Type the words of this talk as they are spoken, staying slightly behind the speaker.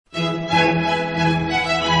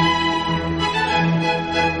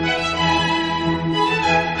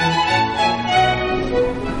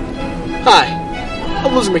Hi,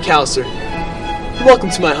 I'm Loser McKallister, and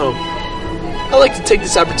welcome to my home. I'd like to take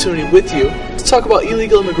this opportunity with you to talk about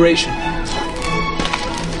illegal immigration.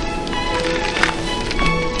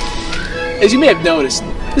 As you may have noticed,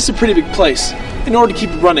 this is a pretty big place. In order to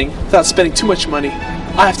keep it running without spending too much money,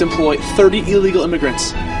 I have to employ 30 illegal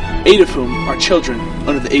immigrants, 8 of whom are children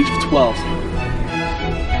under the age of 12.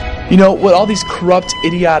 You know, what all these corrupt,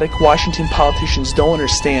 idiotic Washington politicians don't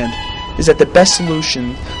understand is that the best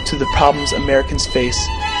solution to the problems Americans face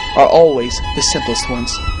are always the simplest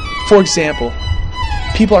ones. For example,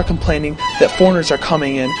 people are complaining that foreigners are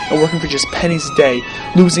coming in and working for just pennies a day,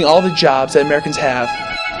 losing all the jobs that Americans have.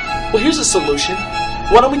 Well, here's a solution.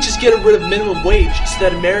 Why don't we just get rid of minimum wage so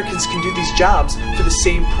that Americans can do these jobs for the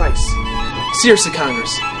same price? Seriously,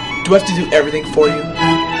 Congress, do I have to do everything for you?